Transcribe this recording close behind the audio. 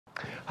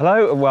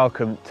Hello and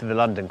welcome to the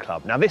London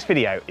Club. Now this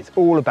video is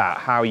all about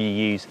how you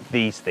use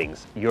these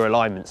things, your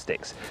alignment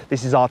sticks.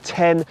 This is our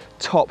 10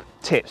 top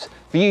tips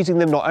for using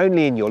them not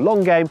only in your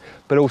long game,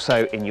 but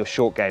also in your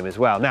short game as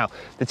well. Now,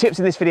 the tips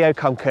in this video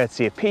come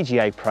courtesy of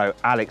PGA Pro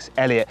Alex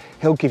Elliott.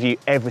 He'll give you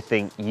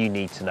everything you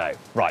need to know.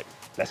 Right,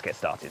 let's get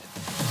started.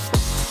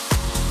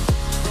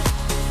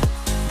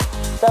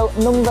 So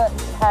number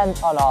 10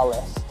 on our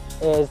list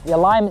is the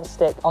alignment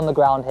stick on the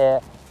ground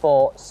here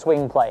for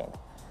swing playing.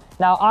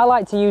 Now, I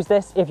like to use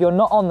this if you're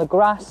not on the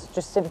grass,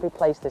 just simply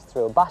place this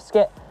through a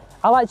basket.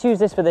 I like to use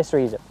this for this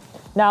reason.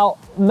 Now,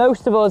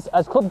 most of us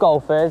as club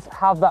golfers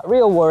have that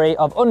real worry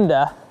of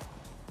under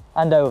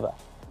and over,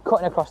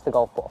 cutting across the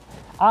golf ball.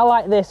 I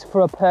like this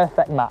for a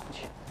perfect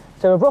match.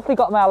 So I've roughly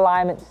got my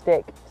alignment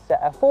stick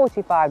set at a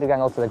 45-degree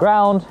angle to the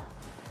ground.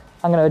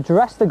 I'm going to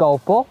address the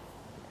golf ball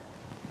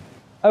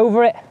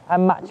over it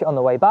and match it on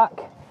the way back,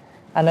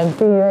 and then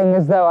feeling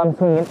as though I'm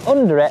swinging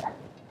under it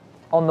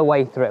on the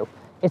way through.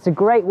 It's a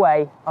great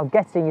way of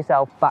getting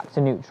yourself back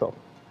to neutral.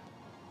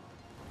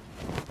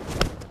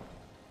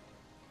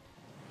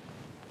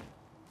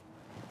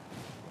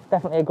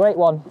 Definitely a great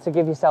one to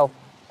give yourself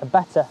a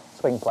better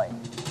swing play.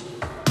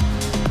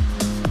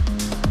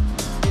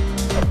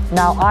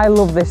 Now, I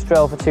love this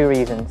drill for two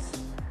reasons.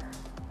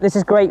 This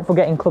is great for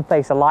getting club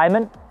face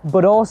alignment,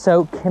 but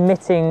also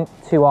committing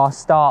to our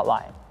start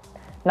line.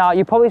 Now,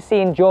 you've probably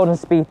seen Jordan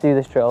Spieth do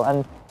this drill,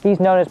 and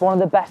he's known as one of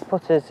the best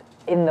putters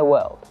in the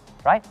world,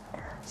 right?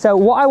 So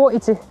what I want you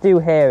to do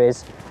here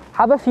is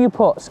have a few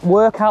putts,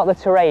 work out the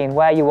terrain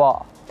where you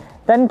are,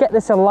 then get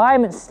this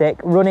alignment stick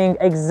running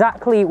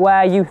exactly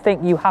where you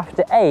think you have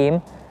to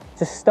aim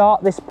to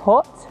start this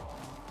putt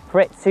for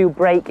it to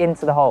break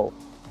into the hole.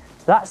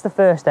 So that's the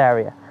first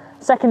area.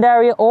 Second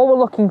area, all we're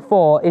looking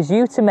for is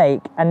you to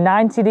make a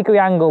 90-degree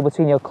angle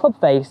between your club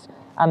face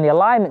and the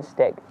alignment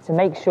stick to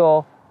make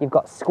sure you've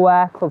got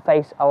square club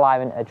face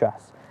alignment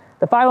address.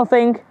 The final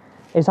thing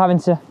is having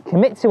to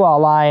commit to our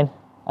line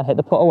and hit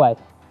the putt away.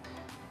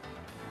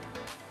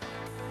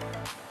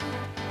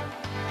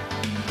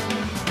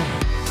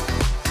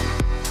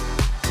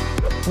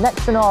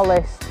 Next on our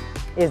list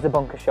is the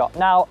bunker shot.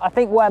 Now, I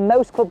think where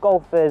most club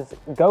golfers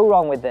go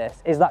wrong with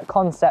this is that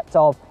concept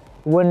of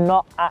we're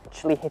not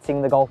actually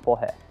hitting the golf ball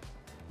here.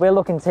 We're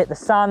looking to hit the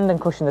sand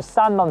and cushion the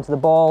sand onto the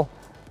ball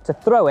to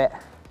throw it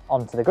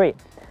onto the green.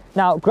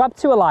 Now, grab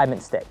two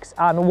alignment sticks,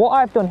 and what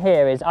I've done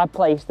here is I've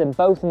placed them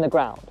both in the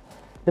ground.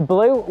 The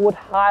blue would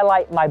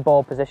highlight my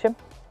ball position.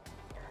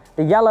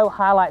 The yellow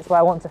highlights where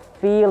I want to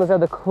feel as though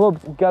the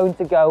club's going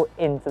to go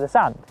into the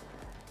sand.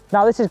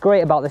 Now, this is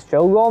great about this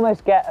drill. We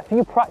almost get a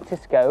few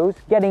practice goes,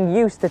 getting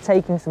used to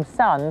taking some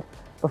sand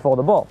before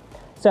the ball.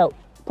 So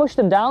push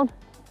them down,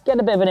 get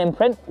a bit of an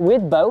imprint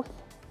with both,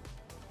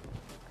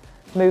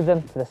 move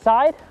them to the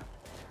side,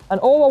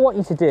 and all I want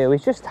you to do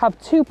is just have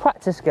two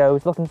practice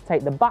goes looking to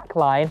take the back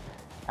line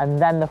and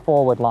then the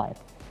forward line.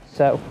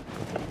 So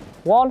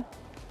 1,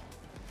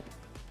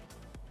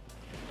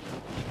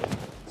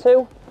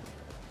 2,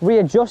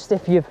 readjust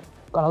if you've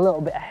gone a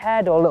little bit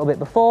ahead or a little bit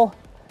before,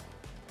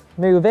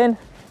 move in,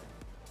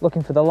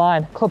 looking for the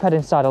line, club head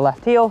inside of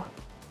left heel,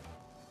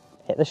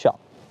 hit the shot.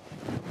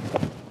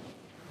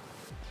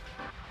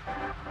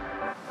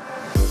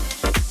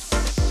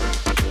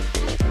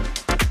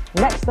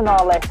 Next on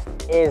our list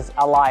is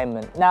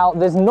alignment. Now,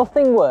 there's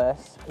nothing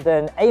worse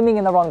than aiming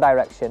in the wrong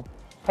direction,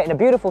 hitting a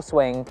beautiful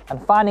swing,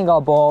 and finding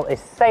our ball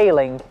is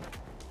sailing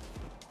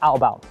out of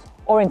bounds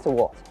or into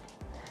water.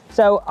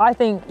 So I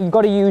think you've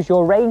got to use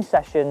your range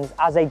sessions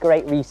as a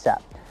great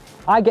reset.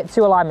 I get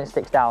two alignment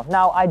sticks down.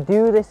 Now, I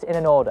do this in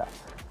an order.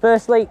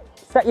 Firstly,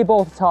 set your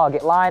ball to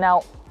target line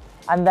out,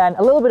 and then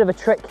a little bit of a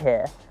trick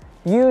here.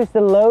 Use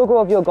the logo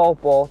of your golf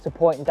ball to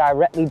point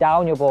directly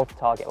down your ball to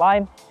target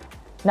line.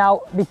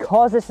 Now,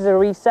 because this is a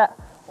reset,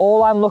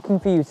 all I'm looking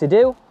for you to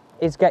do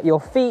is get your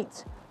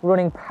feet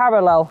running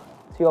parallel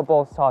to your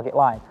ball to target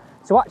line.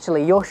 So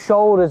actually, your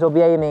shoulders will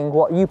be aiming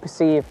what you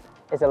perceive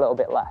is a little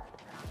bit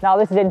left. Now,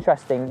 this is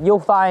interesting.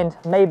 You'll find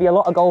maybe a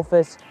lot of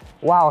golfers,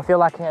 wow, I feel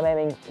like I'm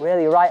aiming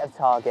really right of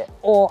target,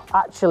 or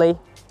actually,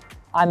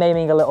 I'm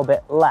aiming a little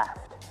bit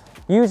left.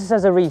 Use this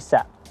as a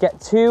reset. Get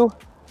two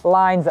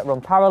lines that run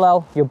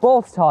parallel, your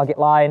ball to target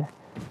line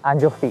and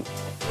your feet.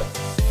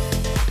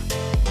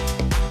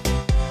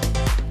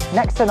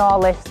 Next on our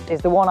list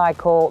is the one I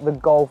call the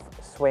golf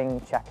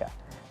swing checker.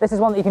 This is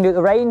one that you can do at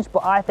the range,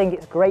 but I think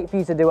it's great for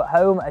you to do at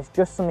home as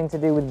just something to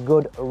do with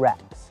good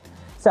reps.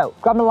 So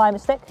grab an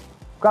alignment stick,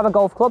 grab a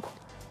golf club,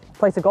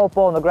 place a golf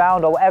ball on the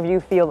ground or whatever you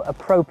feel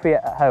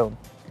appropriate at home.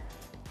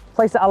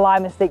 Place that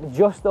alignment stick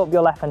just up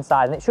your left hand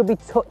side and it should be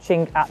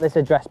touching at this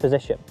address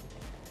position.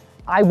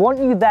 I want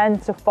you then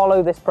to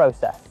follow this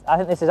process. I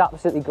think this is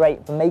absolutely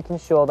great for making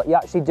sure that you're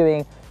actually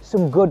doing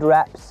some good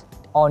reps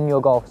on your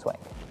golf swing.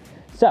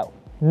 So,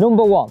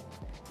 number 1,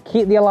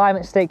 keep the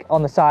alignment stick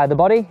on the side of the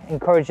body,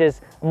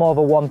 encourages more of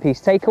a one-piece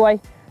takeaway.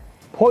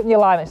 Point the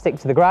alignment stick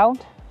to the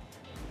ground,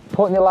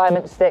 point the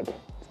alignment stick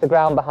to the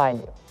ground behind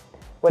you.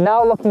 We're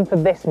now looking for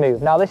this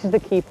move. Now, this is the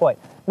key point.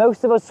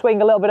 Most of us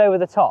swing a little bit over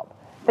the top.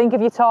 think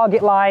of your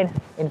target line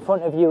in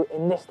front of you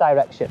in this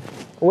direction.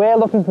 We're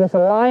looking for this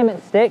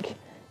alignment stick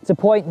to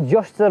point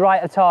just to the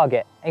right of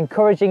target,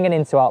 encouraging an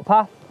into-out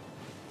path,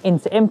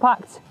 into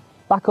impact,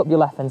 back up your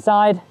left-hand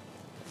side.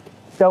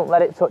 Don't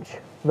let it touch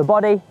the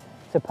body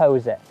to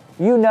pose it.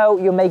 You know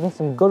you're making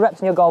some good reps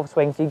in your golf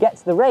swing, so you get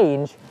to the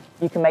range,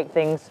 you can make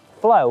things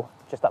flow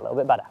just that little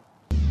bit better.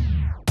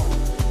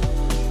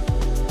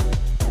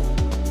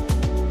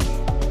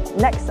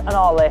 Next on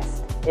our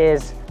list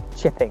is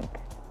chipping.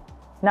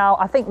 Now,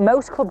 I think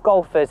most club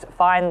golfers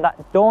find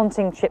that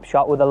daunting chip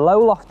shot with a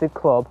low lofted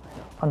club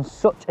on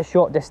such a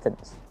short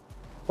distance.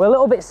 We're a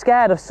little bit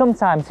scared of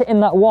sometimes hitting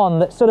that one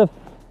that sort of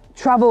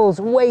travels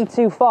way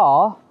too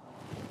far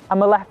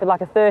and we're left with like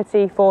a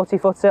 30, 40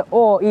 footer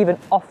or even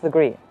off the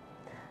green.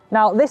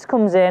 Now, this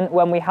comes in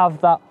when we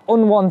have that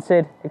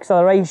unwanted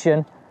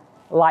acceleration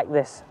like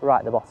this right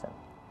at the bottom.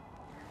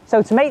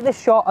 So to make this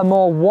shot a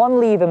more one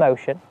lever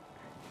motion,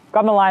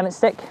 grab an alignment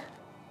stick,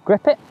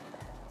 grip it,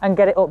 and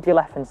get it up your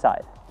left-hand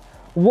side.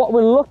 What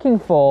we're looking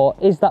for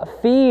is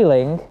that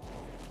feeling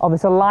of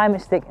this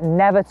alignment stick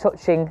never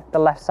touching the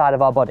left side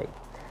of our body.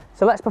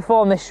 So let's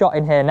perform this shot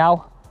in here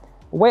now.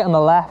 Weight on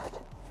the left,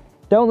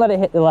 don't let it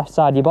hit the left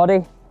side of your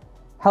body.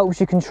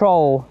 Helps you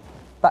control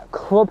that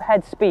club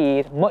head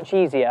speed much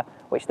easier,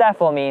 which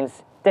therefore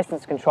means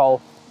distance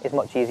control is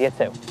much easier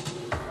too.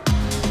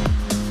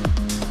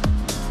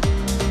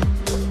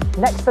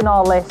 Next on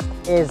our list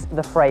is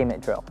the frame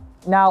it drill.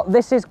 Now,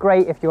 this is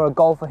great if you're a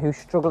golfer who's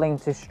struggling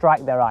to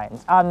strike their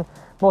irons, and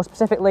more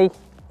specifically,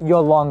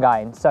 your long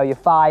irons, so your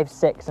 5,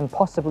 6, and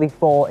possibly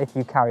 4 if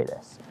you carry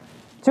this.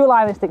 2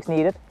 alignment sticks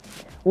needed.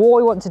 What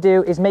we want to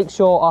do is make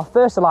sure our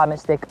first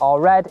alignment stick,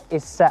 our red,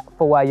 is set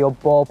for where your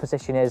ball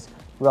position is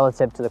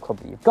relative to the club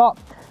that you've got.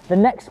 The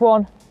next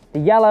one, the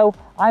yellow,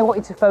 I want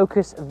you to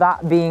focus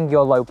that being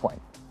your low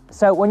point.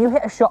 So when you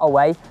hit a shot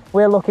away,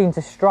 we're looking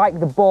to strike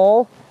the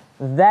ball,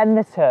 then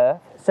the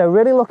turf. So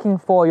really looking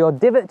for your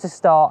divot to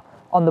start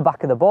on the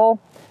back of the ball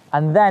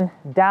and then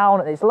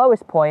down at its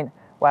lowest point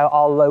where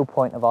our low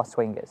point of our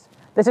swing is.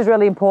 This is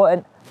really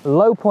important.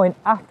 Low point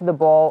after the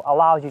ball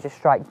allows you to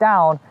strike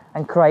down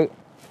and create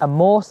a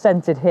more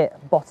centered hit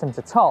bottom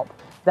to top,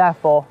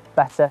 therefore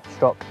better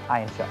struck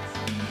iron shots.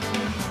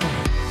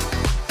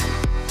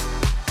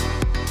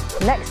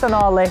 Next on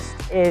our list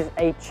is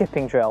a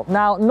chipping drill.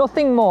 Now,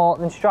 nothing more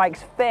than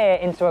strikes fear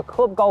into a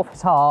club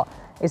golfer's heart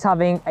is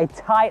having a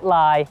tight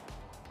lie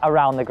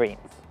around the greens.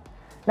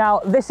 Now,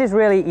 this is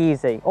really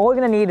easy. All we're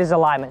gonna need is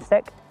alignment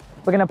stick.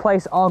 We're gonna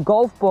place our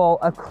golf ball,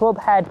 a club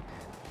head,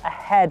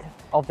 ahead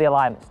of the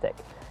alignment stick.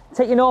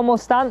 Take your normal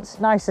stance,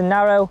 nice and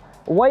narrow,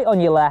 weight on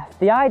your left.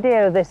 The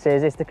idea of this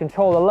is to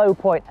control the low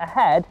point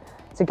ahead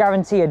to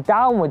guarantee a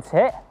downwards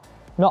hit,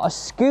 not a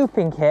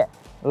scooping hit,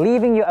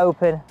 leaving you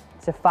open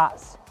to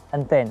fats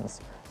and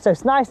thins. So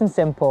it's nice and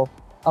simple.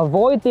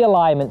 Avoid the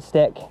alignment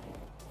stick,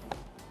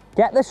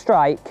 get the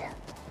strike,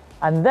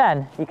 and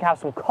then you can have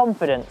some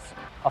confidence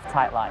of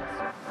tight lines.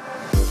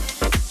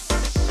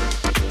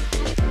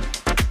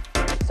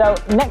 So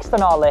next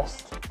on our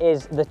list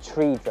is the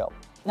tree drill.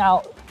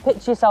 Now,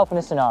 picture yourself in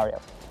a scenario.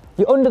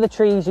 You're under the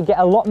trees, you get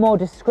a lot more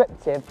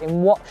descriptive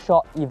in what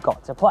shot you've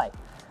got to play.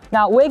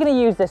 Now, we're gonna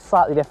use this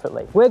slightly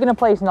differently. We're gonna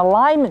place an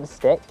alignment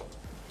stick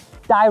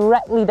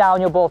directly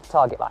down your ball to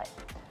target line.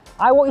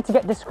 I want you to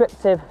get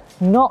descriptive,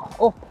 not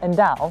up and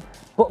down,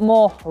 but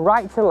more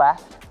right to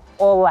left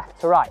or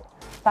left to right.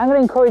 So I'm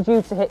gonna encourage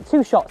you to hit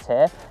 2 shots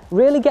here,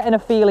 really getting a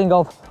feeling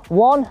of,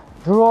 1,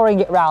 drawing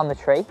it round the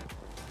tree,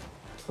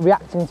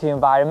 reacting to the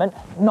environment,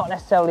 not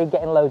necessarily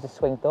getting loads of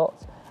swing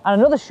thoughts, and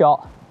another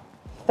shot,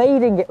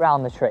 fading it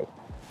round the tree.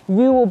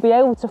 You will be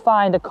able to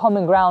find a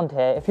common ground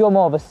here. If you're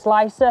more of a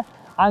slicer,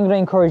 I'm gonna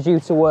encourage you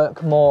to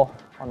work more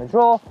on the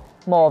draw,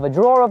 more of a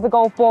drawer of the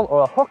golf ball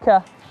or a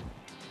hooker.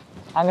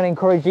 I'm gonna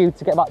encourage you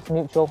to get back to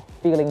neutral,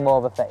 feeling more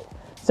of a fade.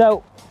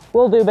 So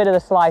we'll do a bit of the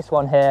slice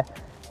one here.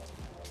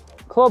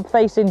 Club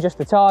facing just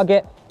the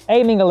target,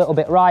 aiming a little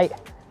bit right,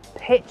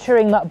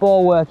 picturing that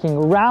ball working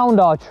round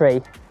our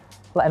tree,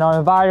 letting our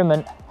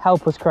environment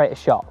help us create a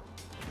shot.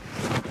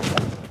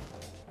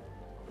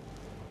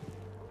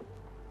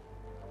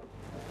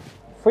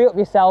 Free up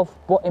yourself,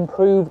 but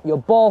improve your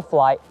ball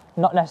flight,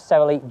 not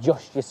necessarily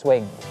just your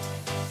swing.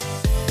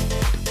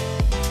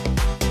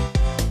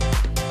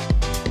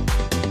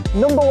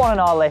 Number 1 on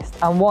our list,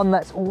 and one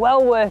that's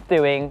well worth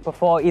doing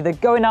before either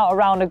going out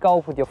around a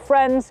golf with your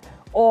friends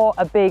or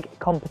a big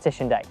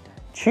competition day.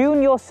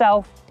 Tune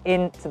yourself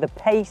into the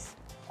pace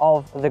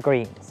of the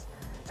greens.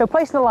 So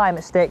place an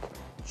alignment stick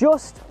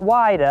just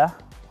wider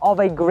of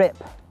a grip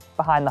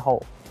behind the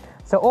hole.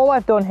 So all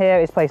I've done here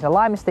is place an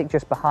alignment stick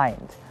just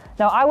behind.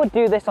 Now I would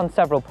do this on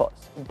several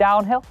putts,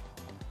 downhill,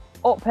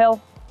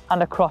 uphill,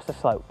 and across the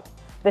slope.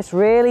 This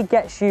really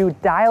gets you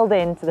dialed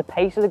in to the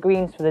pace of the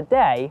greens for the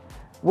day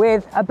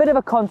with a bit of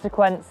a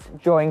consequence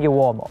during your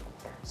warm-up.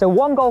 So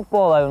 1 golf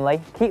ball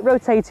only, keep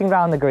rotating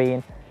around the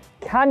green.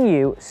 Can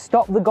you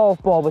stop the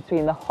golf ball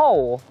between the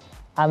hole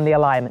and the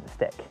alignment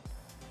stick?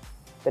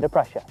 Bit of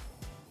pressure.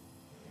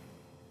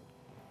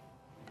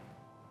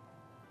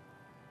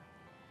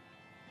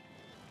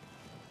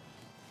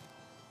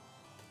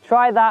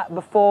 try that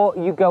before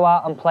you go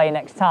out and play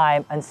next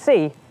time and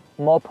see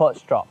more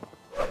putts drop.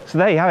 So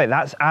there you have it,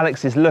 that's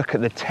Alex's look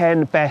at the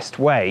 10 best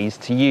ways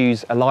to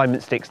use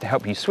alignment sticks to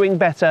help you swing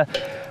better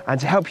and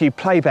to help you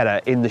play better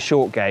in the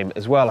short game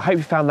as well. I hope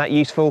you found that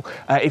useful.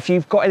 If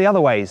you've got any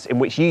other ways in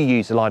which you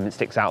use alignment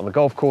sticks out on the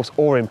golf course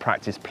or in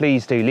practice,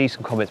 please do leave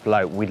some comments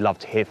below. We'd love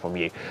to hear from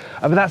you.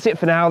 But that's it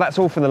for now. That's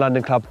all from the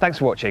London Club. Thanks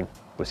for watching.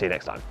 We'll see you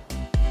next time.